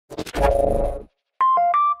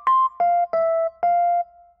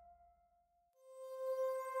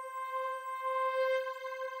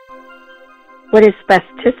What is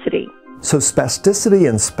spasticity? So spasticity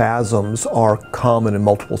and spasms are common in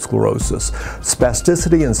multiple sclerosis.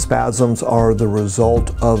 Spasticity and spasms are the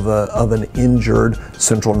result of an injured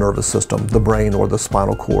central nervous system, the brain or the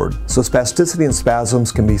spinal cord. So spasticity and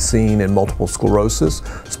spasms can be seen in multiple sclerosis,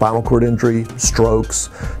 spinal cord injury,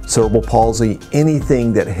 strokes, cerebral palsy,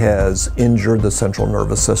 anything that has injured the central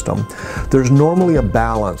nervous system. There's normally a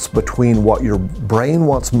balance between what your brain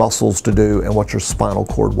wants muscles to do and what your spinal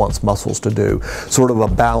cord wants muscles to do. Sort of a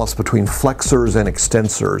balance between flexors and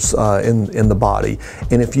extensors in the body.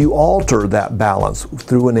 And if you alter that balance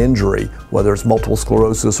through an injury, whether it's multiple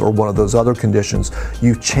sclerosis or one of those other conditions,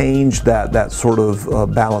 you change that sort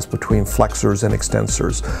of balance between flexors and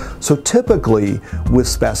extensors. So typically with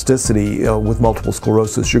spasticity, with multiple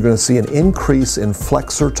sclerosis, you're going to see an increase in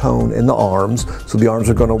flexor tone in the arms. So the arms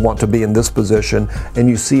are going to want to be in this position, and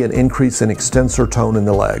you see an increase in extensor tone in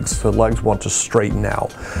the legs. So the legs want to straighten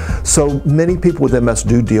out. So many people with MS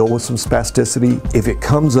do deal with some spasticity. If it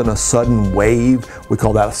comes in a sudden wave, we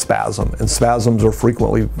call that a spasm, and spasms are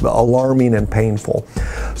frequently alarming and painful.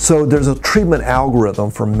 So there's a treatment algorithm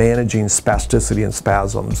for managing spasticity and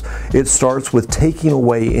spasms. It starts with taking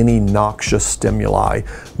away any noxious stimuli.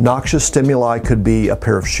 Noxious stimuli could be a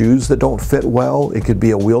pair of shoes that don't fit well. It could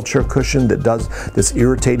be a wheelchair cushion that's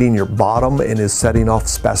irritating your bottom and is setting off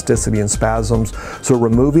spasticity and spasms. So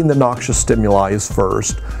removing the noxious stimuli is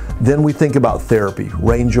first. Then we think about therapy,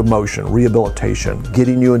 range of motion, rehabilitation,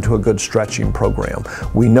 getting you into a good stretching program.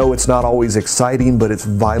 We know it's not always exciting, but it's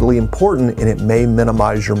vitally important, and it may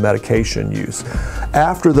minimize your medication use.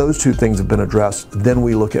 After those two things have been addressed, then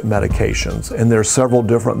we look at medications. And there are several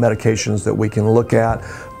different medications that we can look at.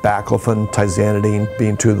 Baclofen Tizanidine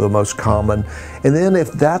being two of the most common. And then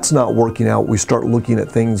if that's not working out, we start looking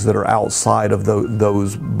at things that are outside of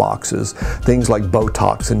those boxes. Things like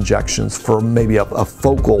Botox injections for maybe a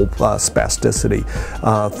focal spasticity.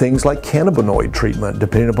 Things like cannabinoid treatment,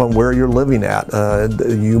 depending upon where you're living at.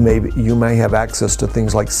 You may have access to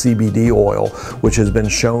things like CBD oil, which has been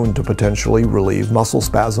shown to potentially relieve muscle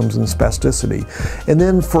spasms and spasticity. And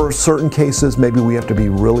then for certain cases, maybe we have to be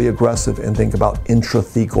really aggressive and think about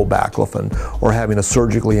intrathecal baclofen, or having a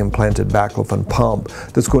surgically implanted baclofen pump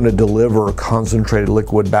that's going to deliver concentrated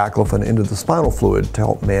liquid baclofen into the spinal fluid to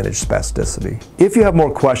help manage spasticity. If you have more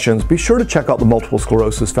questions, be sure to check out the Multiple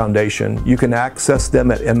Sclerosis Foundation. You can access them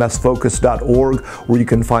at msfocus.org, where you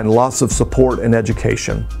can find lots of support and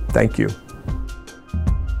education. Thank you.